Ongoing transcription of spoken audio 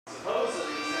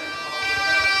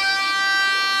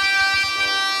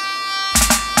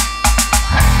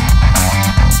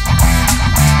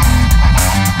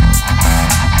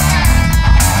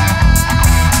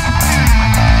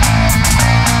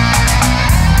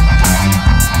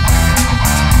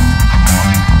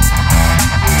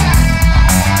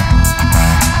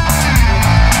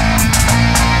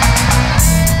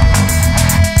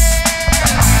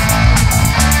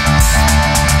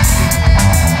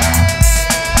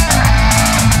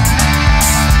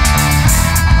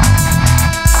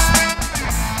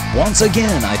Once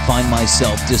again, I find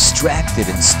myself distracted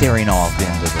and staring off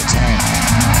into the tank.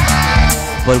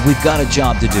 But we've got a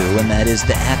job to do, and that is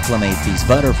to acclimate these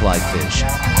butterfly fish.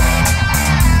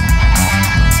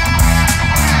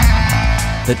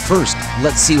 But first,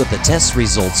 let's see what the test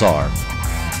results are.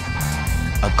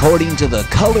 According to the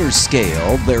color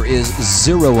scale, there is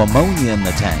 0 ammonia in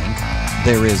the tank,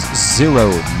 there is 0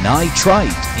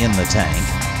 nitrite in the tank,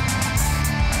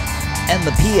 and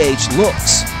the pH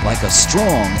looks like a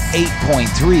strong 8.3,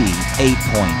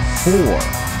 8.4.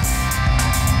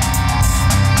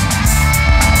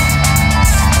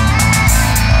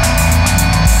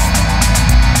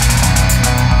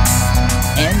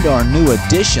 And our new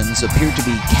additions appear to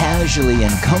be casually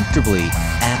and comfortably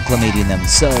acclimating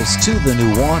themselves to the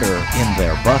new water in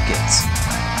their buckets.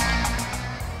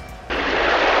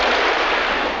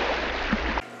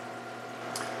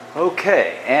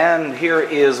 Okay, and here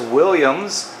is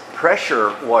William's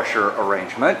pressure washer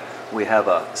arrangement. We have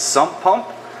a sump pump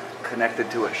connected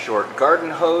to a short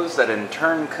garden hose that in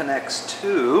turn connects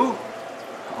to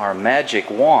our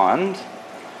magic wand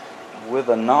with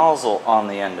a nozzle on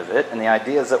the end of it, and the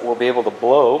idea is that we'll be able to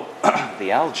blow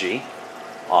the algae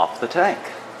off the tank.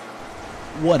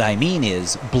 What I mean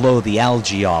is blow the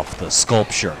algae off the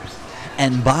sculpture.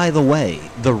 And by the way,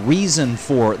 the reason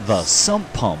for the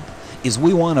sump pump is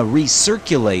we want to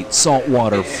recirculate salt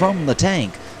water from the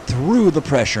tank through the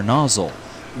pressure nozzle.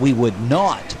 We would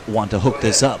not want to hook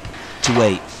this up to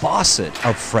a faucet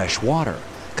of fresh water,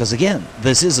 because again,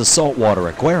 this is a saltwater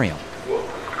aquarium. Whoa.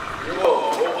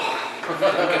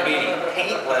 There could be any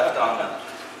paint left on the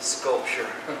sculpture.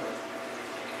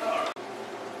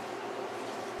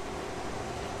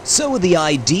 So the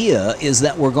idea is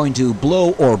that we're going to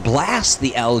blow or blast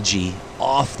the algae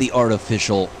off the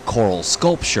artificial coral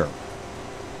sculpture.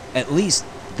 At least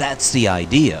that's the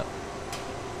idea.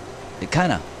 It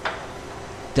kind of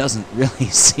doesn't really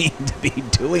seem to be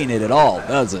doing it at all,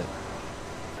 does it?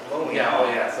 Oh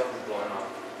yeah, something's going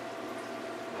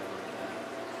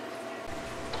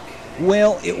on.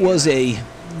 Well, it was a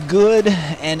good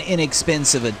and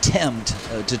inexpensive attempt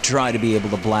to try to be able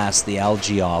to blast the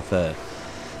algae off.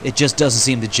 It just doesn't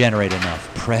seem to generate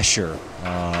enough pressure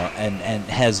and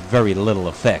has very little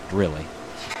effect, really.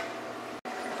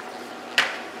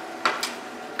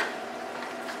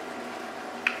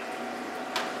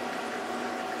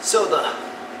 So the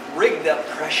rigged up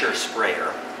pressure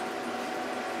sprayer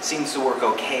seems to work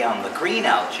okay on the green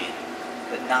algae,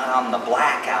 but not on the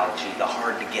black algae, the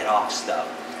hard to get off stuff.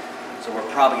 So we're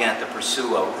probably going to have to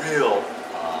pursue a real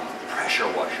pressure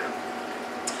washer.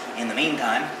 In the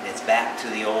meantime, it's back to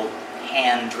the old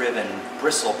hand-driven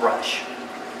bristle brush.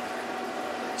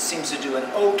 It seems to do an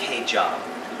okay job.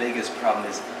 The biggest problem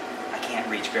is I can't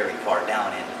reach very far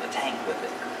down into the tank with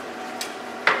it.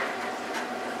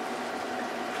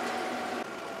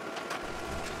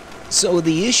 So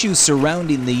the issue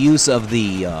surrounding the use of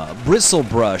the bristle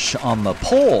brush on the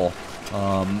pole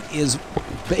is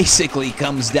basically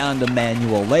comes down to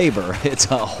manual labor. It's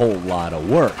a whole lot of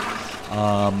work.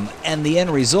 And the end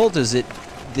result is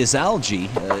this algae,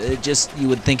 you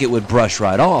would think it would brush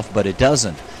right off, but it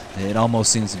doesn't. It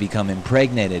almost seems to become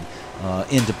impregnated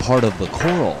into part of the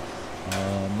coral.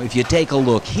 If you take a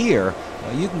look here,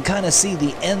 you can kind of see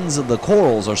the ends of the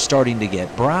corals are starting to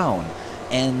get brown.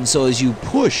 And so as you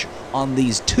push on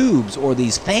these tubes or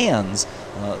these fans,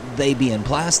 they being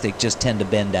plastic just tend to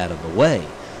bend out of the way.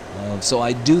 So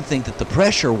I do think that the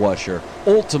pressure washer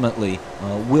ultimately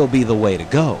will be the way to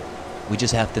go. We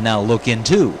just have to now look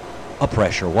into a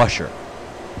pressure washer.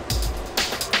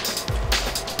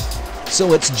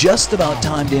 So it's just about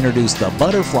time to introduce the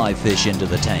butterfly fish into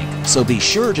the tank, so be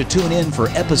sure to tune in for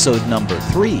episode number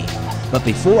 3. But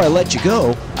before I let you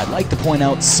go, I'd like to point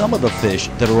out some of the fish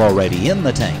that are already in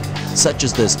the tank, such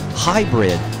as this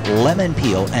hybrid lemon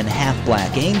peel and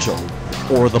half-black angel,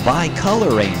 or the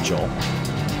bicolor angel.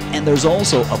 And there's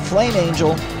also a flame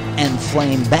angel and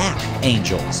flame back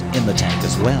angels in the tank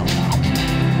as well.